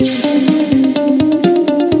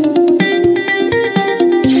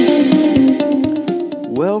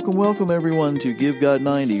welcome everyone to Give God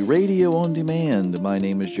 90 Radio on Demand. My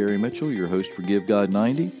name is Jerry Mitchell, your host for Give God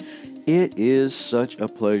 90. It is such a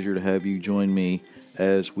pleasure to have you join me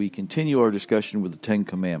as we continue our discussion with the Ten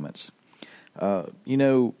Commandments. Up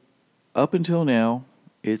until now,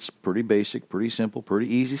 it's pretty basic, pretty simple, pretty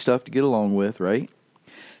easy stuff to get along with, right?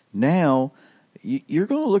 Now, you're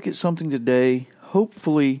going to look at something today,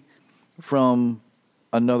 hopefully from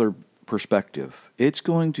another perspective. It's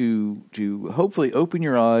going to hopefully open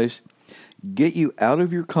your eyes, get you out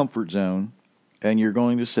of your comfort zone, and you're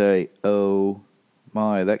going to say, oh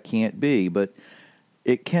my, that can't be, but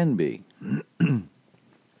it can be.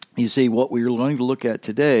 You see, what we're going to look at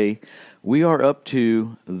today, we are up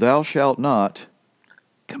to thou shalt not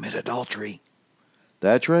commit adultery.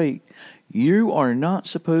 That's right. You are not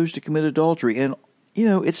supposed to commit adultery. And,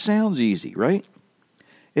 it sounds easy, right?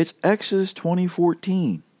 It's Exodus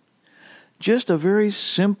 20:14. Just a very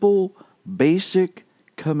simple, basic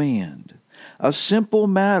command. A simple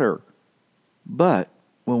matter. But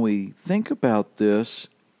when we think about this,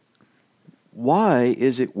 why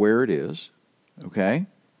is it where it is? Okay?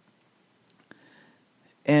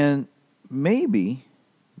 And maybe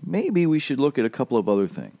we should look at a couple of other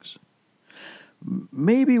things.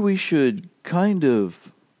 Maybe we should kind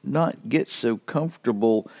of not get so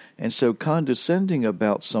comfortable and so condescending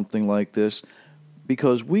about something like this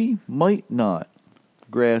because we might not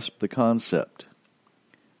grasp the concept.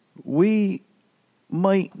 We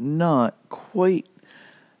might not quite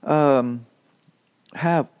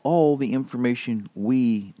have all the information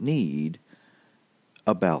we need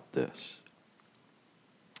about this.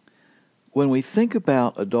 When we think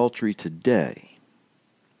about adultery today,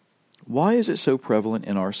 why is it so prevalent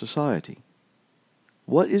in our society?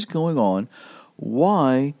 What is going on?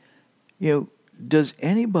 Why, does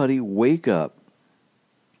anybody wake up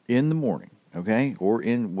in the morning, okay, or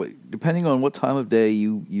depending on what time of day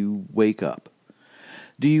you wake up,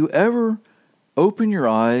 do you ever open your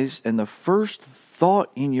eyes and the first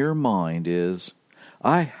thought in your mind is,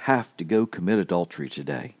 I have to go commit adultery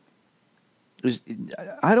today?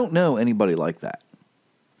 I don't know anybody like that.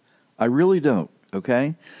 I really don't,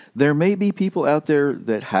 okay? There may be people out there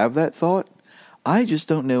that have that thought. I just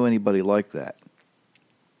don't know anybody like that.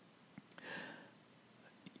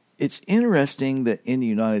 It's interesting that in the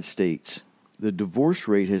United States, the divorce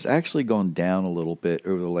rate has actually gone down a little bit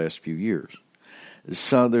over the last few years.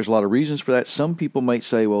 So there's a lot of reasons for that. Some people might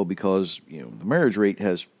say, well, because the marriage rate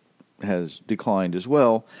has declined as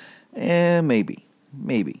well. And maybe.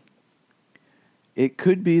 It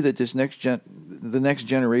could be that the next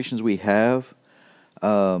generations we have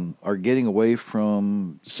are getting away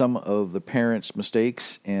from some of the parents'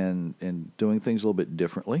 mistakes and doing things a little bit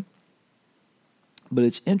differently. But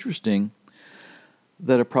it's interesting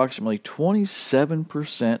that approximately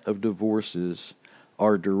 27% of divorces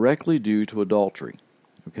are directly due to adultery.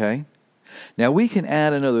 Okay? Now we can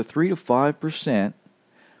add another 3 to 5%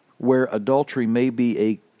 where adultery may be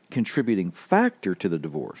a contributing factor to the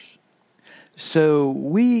divorce. So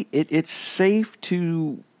it's safe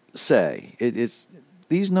to say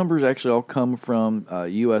these numbers actually all come from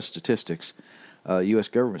U.S. statistics, U.S.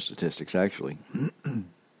 government statistics actually.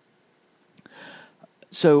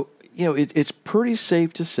 So it's pretty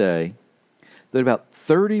safe to say that about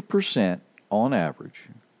 30% on average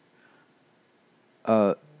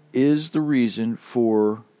is the reason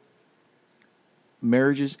for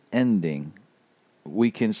marriages ending.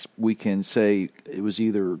 We can say it was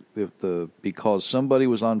either because somebody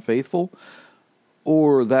was unfaithful,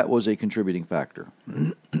 or that was a contributing factor.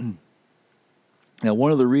 Now,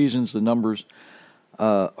 one of the reasons the numbers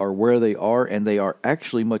are where they are, and they are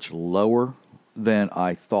actually much lower than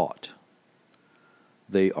I thought.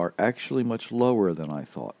 They are actually much lower than I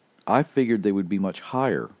thought. I figured they would be much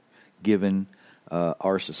higher, given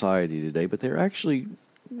our society today, but they're actually,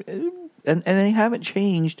 and they haven't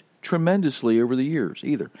changed tremendously over the years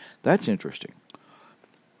either. That's interesting.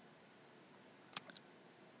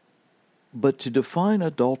 But to define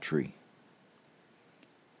adultery,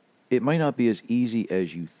 it might not be as easy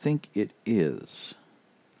as you think it is.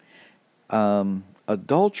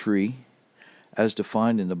 Adultery, as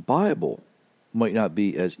defined in the Bible, might not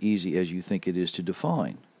be as easy as you think it is to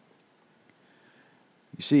define.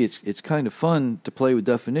 You see, it's kind of fun to play with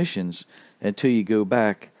definitions until you go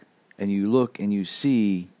back and you look and you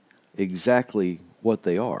see exactly what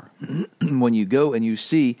they are. When you go and you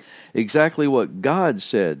see exactly what God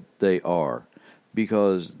said they are,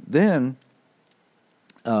 because then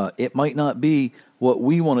it might not be what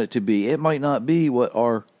we want it to be. It might not be what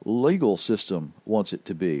our legal system wants it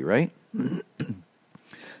to be, right?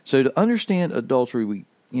 So to understand adultery, we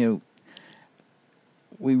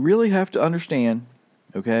really have to understand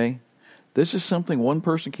Okay? This is something one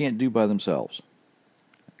person can't do by themselves.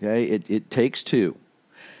 Okay? It takes two.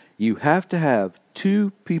 You have to have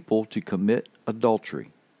two people to commit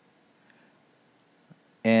adultery.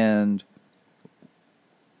 And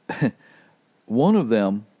one of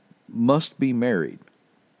them must be married.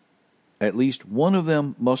 At least one of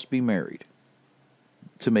them must be married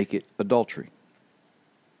to make it adultery.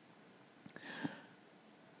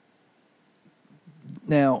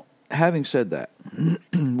 Now, having said that,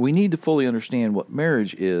 we need to fully understand what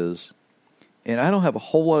marriage is. And I don't have a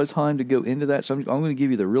whole lot of time to go into that, so I'm going to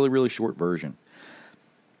give you the really, really short version.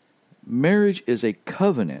 Marriage is a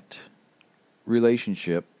covenant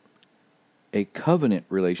relationship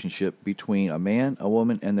between a man, a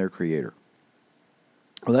woman, and their Creator.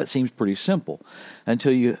 Well, that seems pretty simple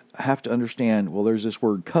until you have to understand, well, there's this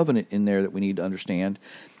word covenant in there that we need to understand.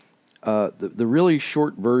 The really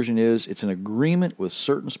short version is it's an agreement with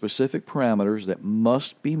certain specific parameters that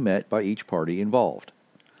must be met by each party involved.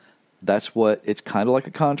 That's what, it's kind of like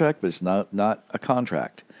a contract, but it's not a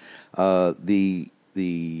contract. The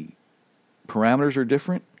parameters are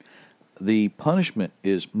different. The punishment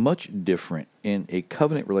is much different in a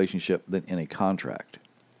covenant relationship than in a contract.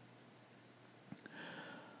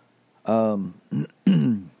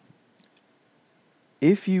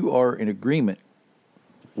 If you are in agreement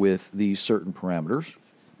with these certain parameters,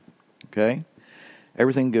 okay,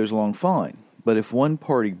 everything goes along fine. But if one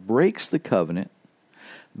party breaks the covenant,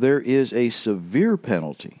 there is a severe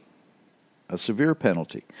penalty. A severe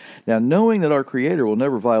penalty. Now, knowing that our Creator will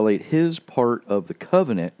never violate His part of the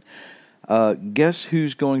covenant, guess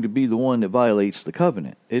who's going to be the one that violates the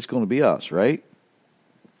covenant? It's going to be us, right?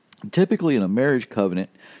 Typically in a marriage covenant,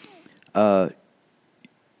 the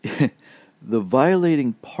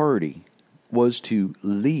violating party was to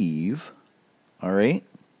leave, all right?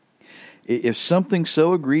 If something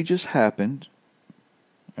so egregious happened,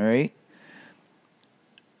 all right,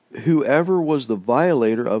 whoever was the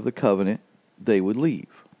violator of the covenant, they would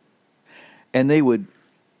leave. And they would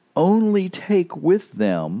only take with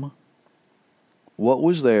them what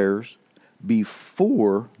was theirs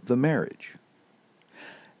before the marriage.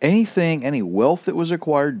 Any wealth that was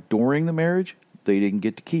acquired during the marriage, they didn't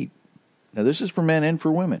get to keep. Now, this is for men and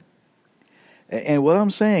for women. And what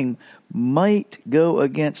I'm saying might go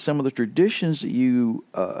against some of the traditions that you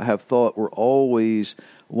have thought were always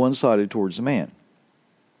one-sided towards the man.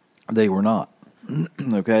 They were not.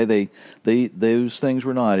 Okay, those things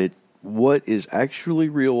were not. What is actually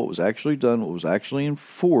real, what was actually done, what was actually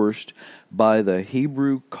enforced by the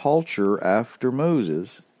Hebrew culture after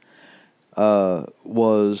Moses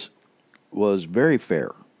was very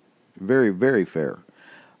fair, very, very fair,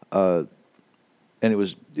 and it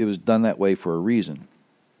was done that way for a reason.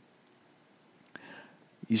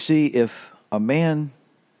 You see, if a man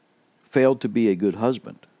failed to be a good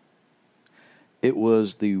husband, it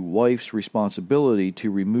was the wife's responsibility to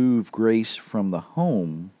remove grace from the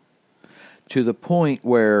home to the point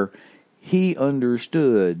where he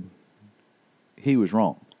understood he was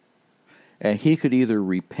wrong. And he could either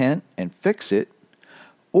repent and fix it,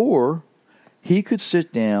 or he could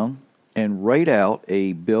sit down and write out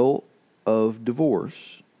a bill of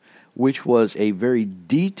divorce, which was a very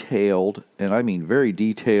detailed, and I mean very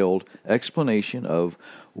detailed, explanation of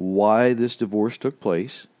why this divorce took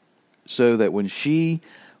place, so that when she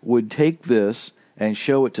would take this and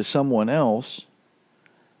show it to someone else,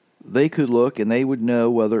 they could look and they would know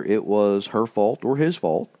whether it was her fault or his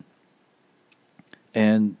fault.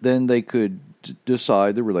 And then they could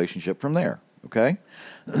decide the relationship from there. Okay?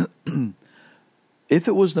 If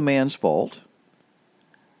it was the man's fault,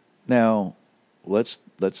 now let's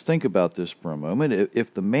think about this for a moment.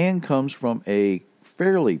 If the man comes from a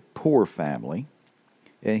fairly poor family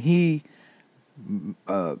and he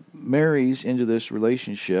marries into this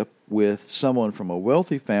relationship with someone from a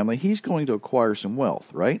wealthy family, he's going to acquire some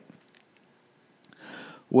wealth, right?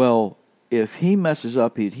 Well, if he messes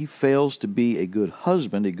up, he fails to be a good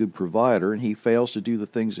husband, a good provider, and he fails to do the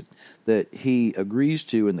things that he agrees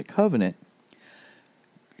to in the covenant,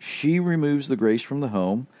 she removes the grace from the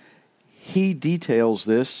home. He details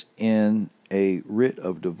this in a writ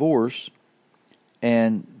of divorce,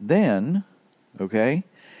 and then, okay,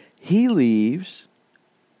 he leaves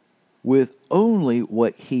with only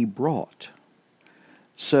what he brought.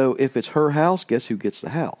 So if it's her house, guess who gets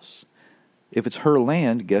the house? If it's her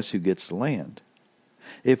land, guess who gets the land?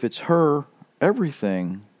 If it's her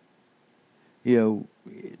everything, you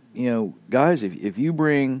know, guys, if you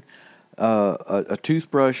bring a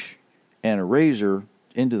toothbrush and a razor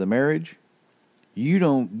into the marriage, you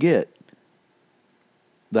don't get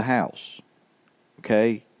the house.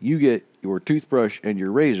 Okay? You get your toothbrush and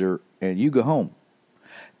your razor, and you go home.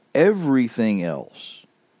 everything else,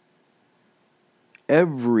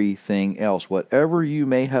 whatever you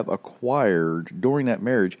may have acquired during that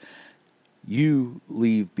marriage, you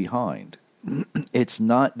leave behind. It's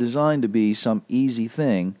not designed to be some easy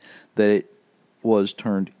thing that it was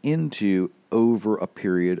turned into over a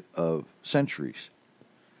period of centuries.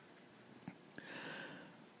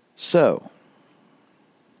 So,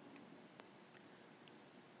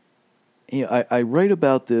 I write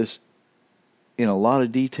about this in a lot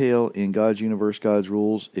of detail in God's Universe, God's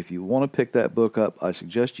Rules. If you want to pick that book up, I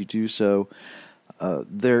suggest you do so.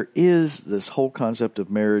 There is this whole concept of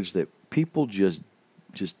marriage that people just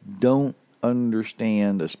don't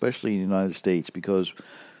understand, especially in the United States, because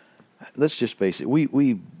let's just face it,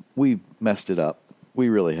 we messed it up. We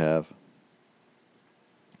really have.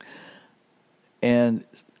 And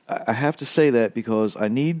I have to say that because I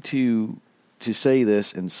need to say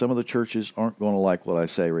this, and some of the churches aren't going to like what I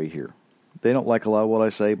say right here. They don't like a lot of what I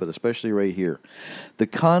say, but especially right here. The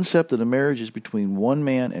concept that a marriage is between one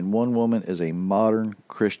man and one woman is a modern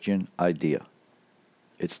Christian idea.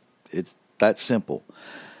 It's that simple.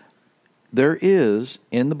 There is,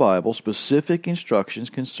 in the Bible, specific instructions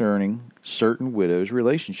concerning certain widows'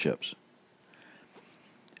 relationships.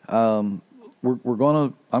 I'm going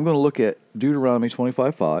to look at Deuteronomy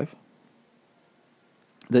 25:5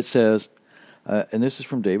 that says, and this is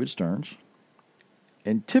from David Stearns,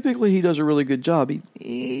 and typically he does a really good job.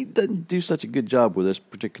 He doesn't do such a good job with this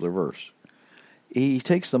particular verse. He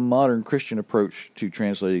takes the modern Christian approach to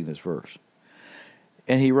translating this verse.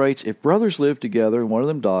 And he writes, if brothers live together and one of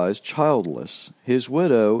them dies childless, his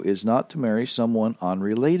widow is not to marry someone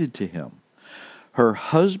unrelated to him. Her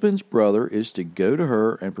husband's brother is to go to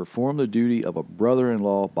her and perform the duty of a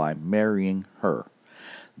brother-in-law by marrying her.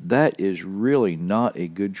 That is really not a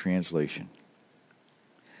good translation.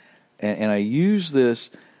 And I use this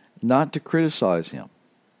not to criticize him,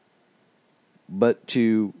 but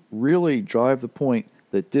to really drive the point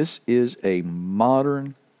that this is a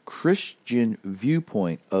modern Christian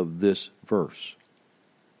viewpoint of this verse.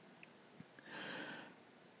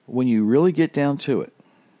 When you really get down to it,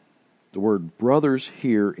 the word brothers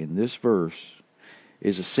here in this verse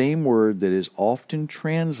is the same word that is often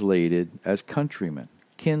translated as countrymen,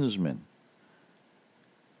 kinsmen,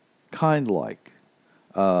 kind-like.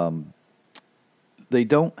 They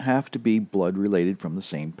don't have to be blood related from the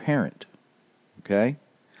same parent. Okay?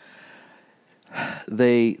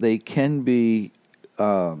 They can be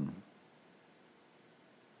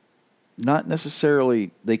not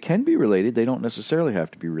necessarily, they can be related, they don't necessarily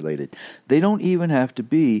have to be related. They don't even have to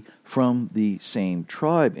be from the same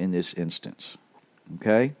tribe in this instance.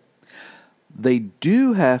 Okay? They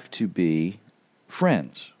do have to be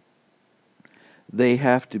friends. They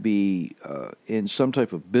have to be in some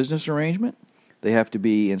type of business arrangement. They have to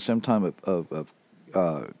be in some type of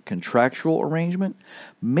contractual arrangement.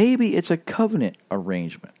 Maybe it's a covenant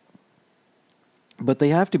arrangement. But they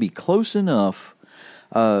have to be close enough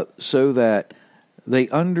so that they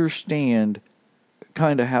understand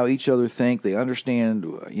kind of how each other think. They understand,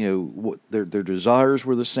 what their desires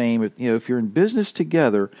were the same. If you're in business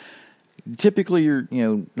together, typically you're,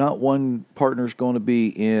 not one partner's going to be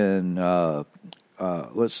in,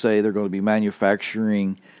 let's say they're going to be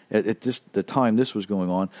manufacturing at the time this was going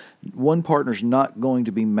on. One partner's not going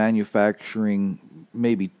to be manufacturing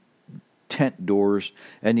maybe tent doors,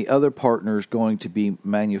 and the other partner is going to be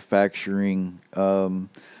manufacturing,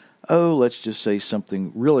 let's just say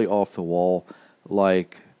something really off the wall,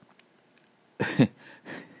 like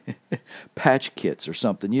patch kits or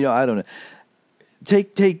something. I don't know.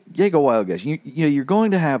 Take a wild guess. You're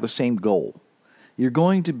going to have the same goal. You're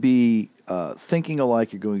going to be thinking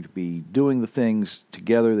alike. You're going to be doing the things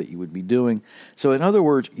together that you would be doing. So, in other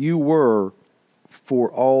words, you were, for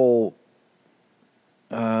all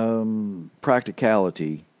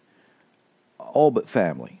practicality, all but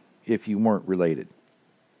family, if you weren't related.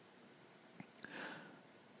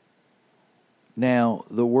 Now,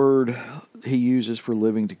 the word he uses for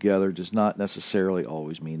living together does not necessarily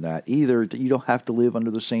always mean that either. You don't have to live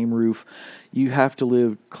under the same roof. You have to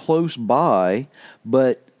live close by,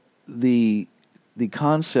 but the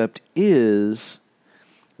concept is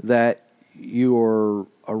that your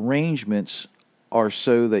arrangements are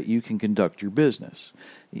so that you can conduct your business.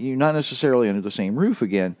 You're not necessarily under the same roof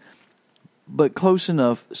again, but close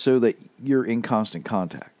enough so that you're in constant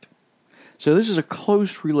contact. So this is a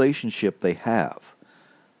close relationship they have.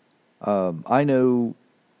 I know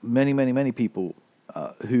many people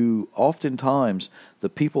who oftentimes the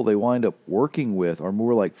people they wind up working with are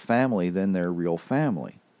more like family than their real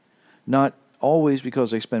family. Not always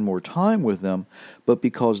because they spend more time with them, but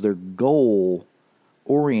because their goal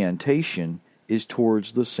orientation is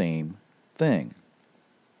towards the same thing.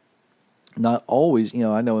 Not always,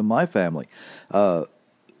 I know in my family, not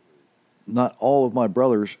all of my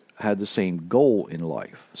brothers had the same goal in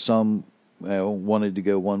life. Some wanted to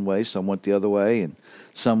go one way, some went the other way, and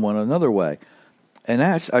some went another way. And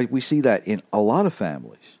we see that in a lot of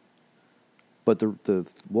families. But the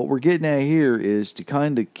what we're getting at here is to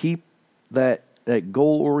kind of keep that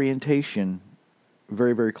goal orientation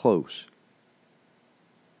very, very close.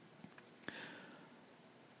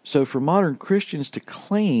 So for modern Christians to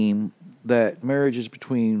claim that marriage is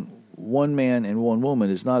between one man and one woman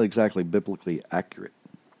is not exactly biblically accurate.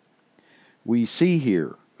 We see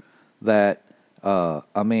here that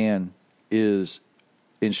a man is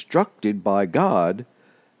instructed by God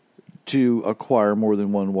to acquire more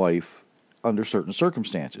than one wife under certain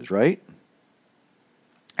circumstances, right?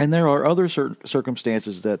 And there are other certain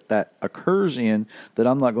circumstances that occurs in that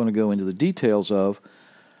I'm not going to go into the details of.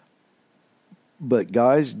 But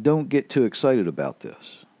guys, don't get too excited about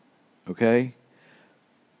this, okay?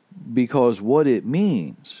 Because what it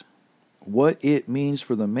means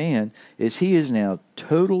for the man is he is now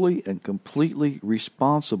totally and completely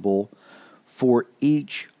responsible for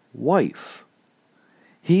each wife.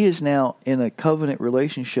 He is now in a covenant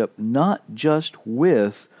relationship not just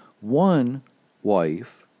with one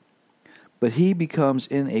wife, but he becomes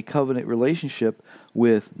in a covenant relationship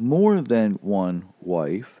with more than one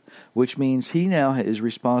wife, which means he now is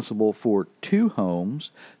responsible for 2 homes,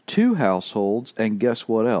 2 households, and guess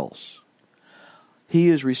what else? He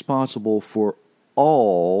is responsible for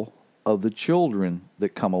all of the children that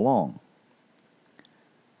come along.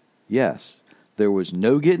 Yes, there was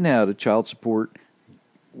no getting out of child support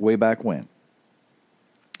way back when.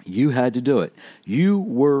 You had to do it. You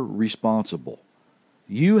were responsible.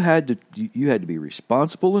 You had to be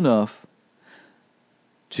responsible enough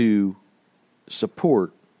to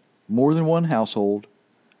support more than one household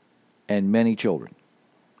and many children.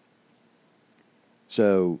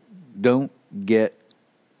 So don't get,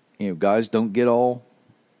 guys, don't get all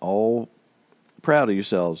proud of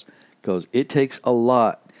yourselves, because it takes a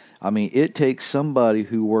lot. I mean, it takes somebody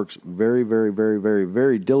who works very, very, very, very,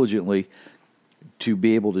 very diligently to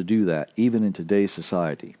be able to do that, even in today's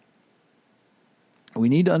society. We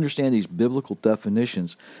need to understand these biblical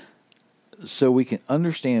definitions so we can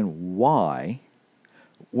understand why,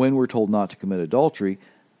 when we're told not to commit adultery,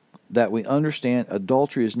 that we understand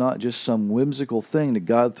adultery is not just some whimsical thing that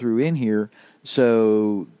God threw in here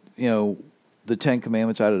so, the 10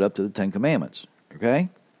 Commandments added up to the 10 Commandments, okay?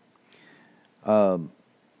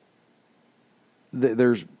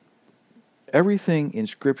 There's everything in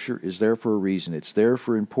Scripture is there for a reason. It's there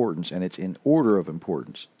for importance, and it's in order of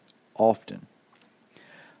importance, often.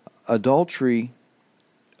 Adultery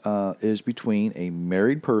is between a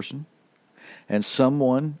married person and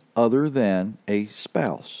someone other than a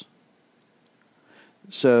spouse.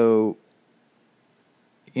 So,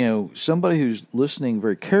 somebody who's listening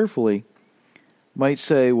very carefully might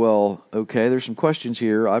say, well, okay, there's some questions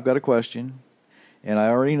here. I've got a question, and I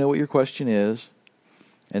already know what your question is.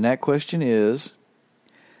 And that question is,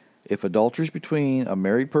 if adultery is between a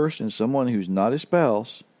married person and someone who's not a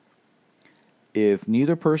spouse, if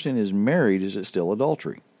neither person is married, is it still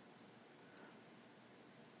adultery?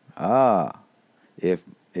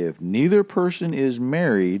 If neither person is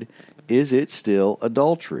married, is it still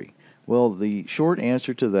adultery? Well, the short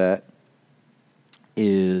answer to that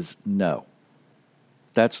is no.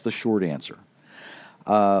 That's the short answer.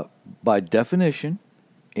 By definition,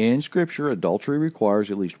 in Scripture, adultery requires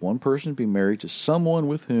at least one person to be married to someone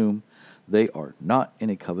with whom they are not in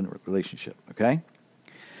a covenant relationship, okay?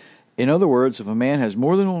 In other words, if a man has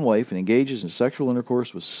more than one wife and engages in sexual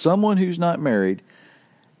intercourse with someone who's not married,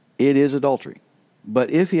 it is adultery. But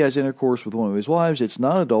if he has intercourse with one of his wives, it's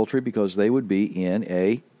not adultery because they would be in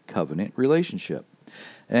a covenant relationship.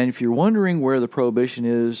 And if you're wondering where the prohibition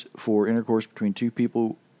is for intercourse between 2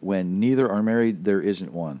 people when neither are married, there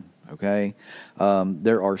isn't one, okay?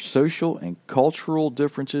 There are social and cultural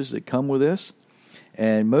differences that come with this.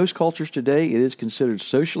 And most cultures today, it is considered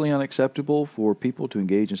socially unacceptable for people to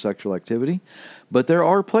engage in sexual activity. But there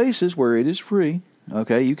are places where it is free.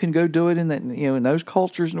 Okay, you can go do it in that. In those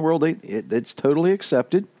cultures in the world, it's totally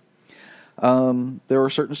accepted. There are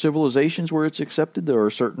certain civilizations where it's accepted. There are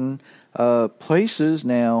certain places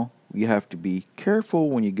now. You have to be careful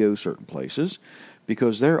when you go certain places,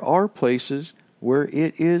 because there are places where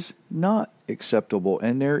it is not acceptable,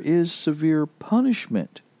 and there is severe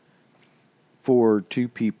punishment for 2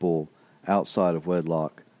 people outside of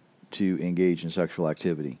wedlock to engage in sexual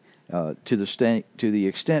activity, to the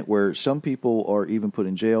extent where some people are even put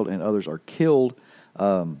in jail and others are killed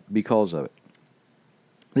because of it.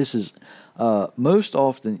 This is most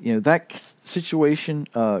often, that situation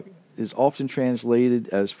is often translated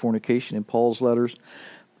as fornication in Paul's letters.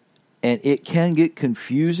 And it can get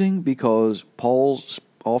confusing because Paul's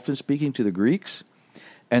often speaking to the Greeks,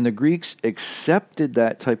 and the Greeks accepted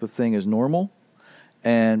that type of thing as normal.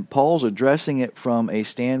 And Paul's addressing it from a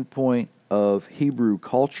standpoint of Hebrew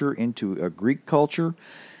culture into a Greek culture.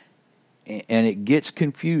 And it gets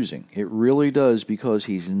confusing. It really does, because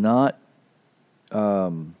he's not, they're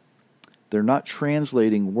not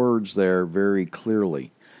translating words there very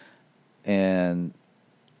clearly. And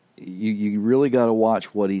you really got to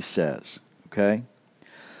watch what he says, okay?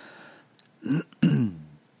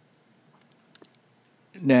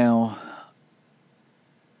 Now,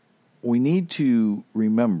 we need to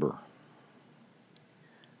remember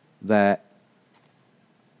that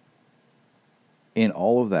in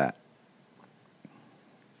all of that,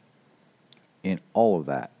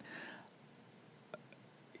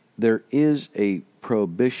 there is a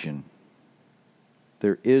prohibition.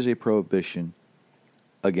 There is a prohibition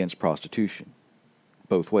against prostitution,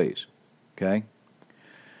 both ways. Okay?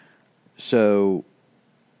 So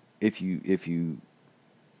if you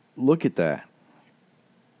look at that,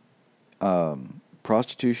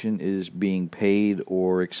 prostitution is being paid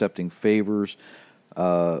or accepting favors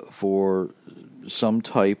for some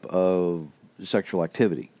type of sexual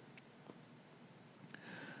activity.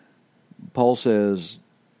 Paul says,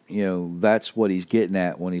 that's what he's getting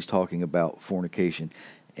at when he's talking about fornication.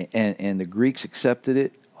 And the Greeks accepted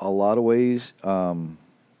it a lot of ways. And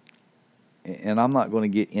I'm not going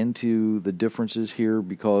to get into the differences here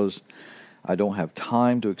because I don't have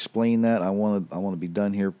time to explain that. I want to be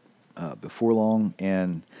done here before long,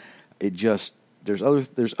 and there's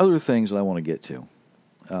other things that I want to get to.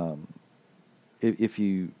 If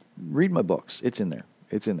you read my books, it's in there.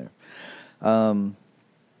 It's in there.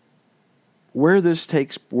 Where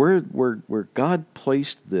God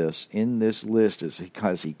placed this in this list is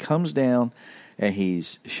because he comes down and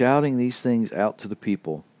he's shouting these things out to the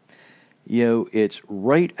people. It's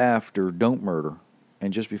right after don't murder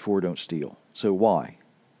and just before don't steal. So why?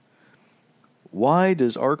 Why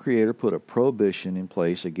does our Creator put a prohibition in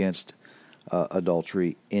place against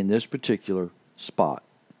adultery in this particular spot?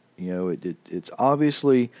 It's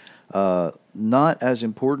obviously not as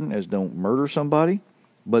important as don't murder somebody,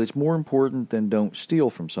 but it's more important than don't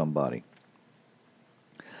steal from somebody.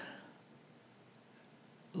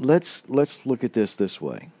 Let's look at this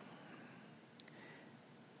way.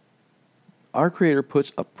 Our Creator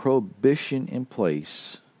puts a prohibition in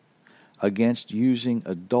place against using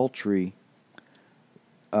adultery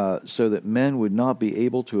so that men would not be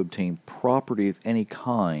able to obtain property of any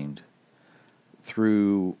kind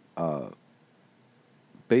through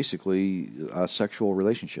basically a sexual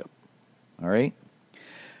relationship. All right?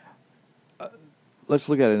 Let's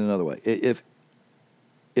look at it another way.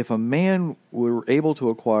 If a man were able to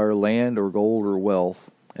acquire land or gold or wealth,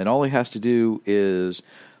 and all he has to do is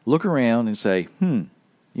look around and say, you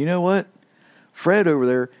know what? Fred over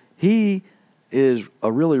there, he is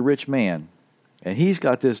a really rich man, and he's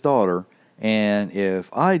got this daughter, and if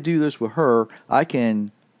I do this with her, I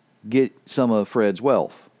can get some of Fred's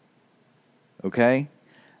wealth. Okay?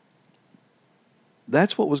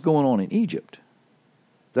 That's what was going on in Egypt.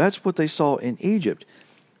 That's what they saw in Egypt.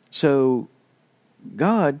 So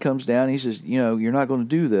God comes down and he says, you're not going to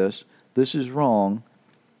do this. This is wrong.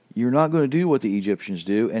 You're not going to do what the Egyptians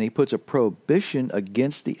do. And he puts a prohibition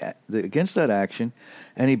against that action.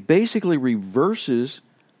 And he basically reverses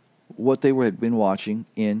what they had been watching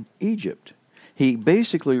in Egypt. He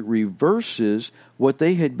basically reverses what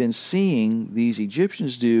they had been seeing these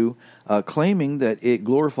Egyptians do, claiming that it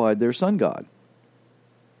glorified their sun god.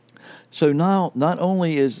 So now, not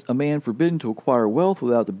only is a man forbidden to acquire wealth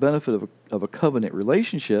without the benefit of a covenant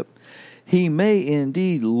relationship, he may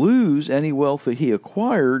indeed lose any wealth that he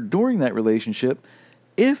acquired during that relationship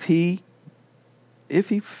if he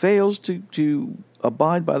fails to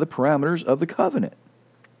abide by the parameters of the covenant.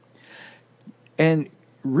 And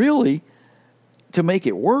really, to make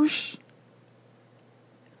it worse,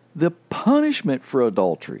 the punishment for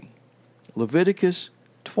adultery, Leviticus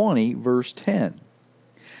 20, verse 10.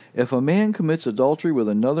 If a man commits adultery with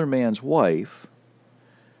another man's wife,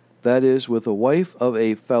 that is, with the wife of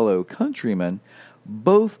a fellow countryman,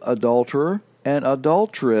 both adulterer and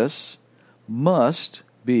adulteress must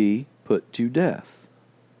be put to death.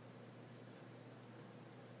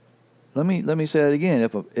 Let me say that again.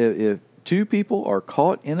 If two people are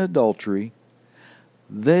caught in adultery,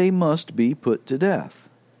 they must be put to death.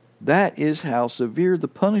 That is how severe the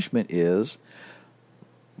punishment is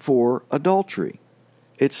for adultery.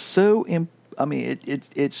 It's so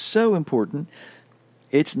it's so important.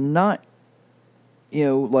 It's not,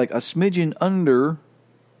 like a smidgen under,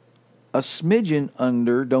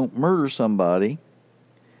 don't murder somebody,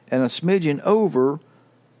 and a smidgen over,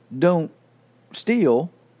 don't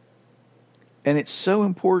steal. And it's so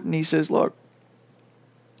important. He says, look,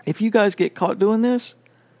 if you guys get caught doing this,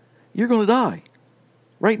 you're going to die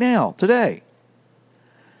right now, today.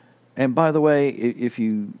 And by the way, if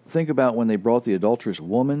you think about when they brought the adulterous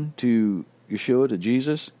woman to Yeshua, to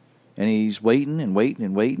Jesus, and he's waiting and waiting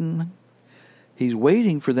and waiting, he's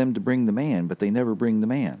waiting for them to bring the man, but they never bring the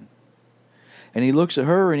man. And he looks at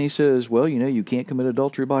her and he says, well, you can't commit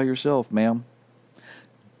adultery by yourself, ma'am.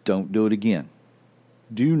 Don't do it again.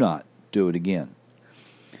 Do not do it again.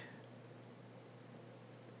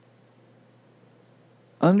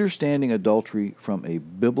 Understanding adultery from a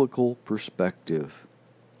biblical perspective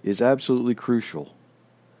is absolutely crucial.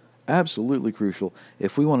 Absolutely crucial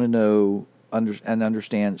if we want to know and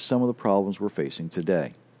understand some of the problems we're facing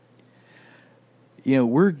today.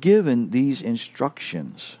 We're given these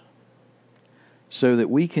instructions so that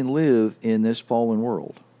we can live in this fallen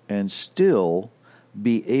world and still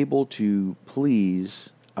be able to please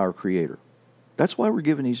our Creator. That's why we're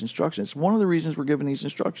given these instructions. It's one of the reasons we're given these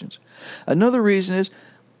instructions. Another reason is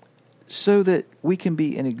so that we can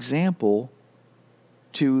be an example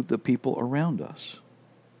to the people around us.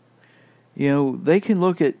 They can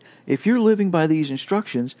look at, if you're living by these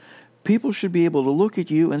instructions, people should be able to look at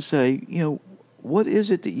you and say, what is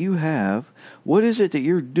it that you have? What is it that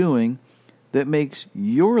you're doing that makes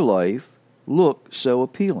your life look so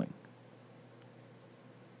appealing?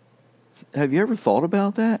 Have you ever thought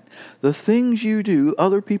about that? The things you do,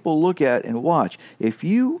 other people look at and watch. If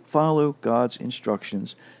you follow God's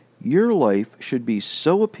instructions, your life should be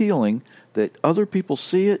so appealing that other people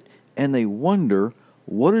see it and they wonder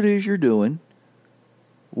what it is you're doing,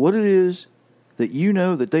 what it is that you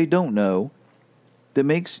know that they don't know that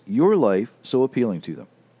makes your life so appealing to them.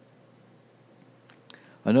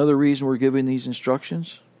 Another reason we're giving these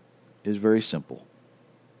instructions is very simple.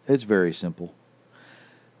 It's very simple.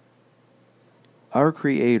 Our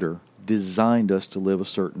Creator designed us to live a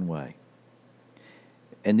certain way.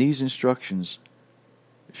 And these instructions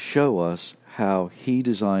show us how He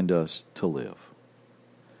designed us to live.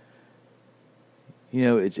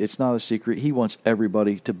 It's not a secret. He wants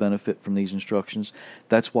everybody to benefit from these instructions.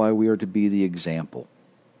 That's why we are to be the example.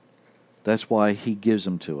 That's why He gives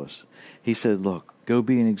them to us. He said, look, go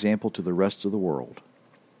be an example to the rest of the world.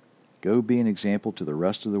 Go be an example to the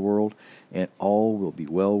rest of the world, and all will be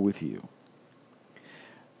well with you.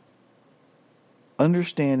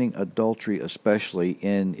 Understanding adultery, especially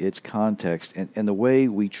in its context, and the way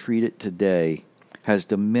we treat it today, has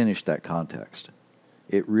diminished that context.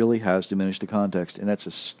 It really has diminished the context, and that's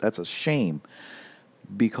a shame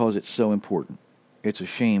because it's so important. It's a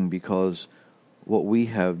shame because what we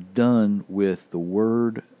have done with the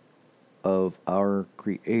Word of our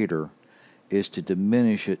Creator is to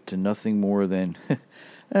diminish it to nothing more than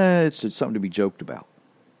it's something to be joked about.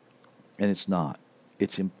 And it's not.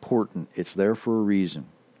 It's important. It's there for a reason.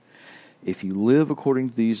 If you live according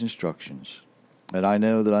to these instructions, and I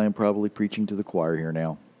know that I am probably preaching to the choir here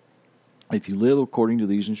now, if you live according to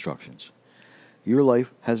these instructions, your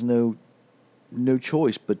life has no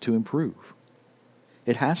choice but to improve.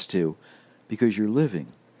 It has to, because you're living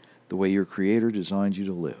the way your Creator designed you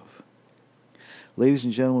to live. Ladies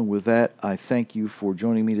and gentlemen, with that, I thank you for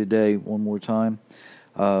joining me today one more time.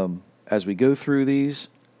 As we go through these,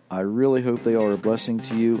 I really hope they are a blessing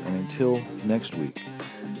to you. And until next week,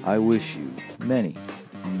 I wish you many,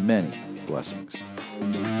 many blessings.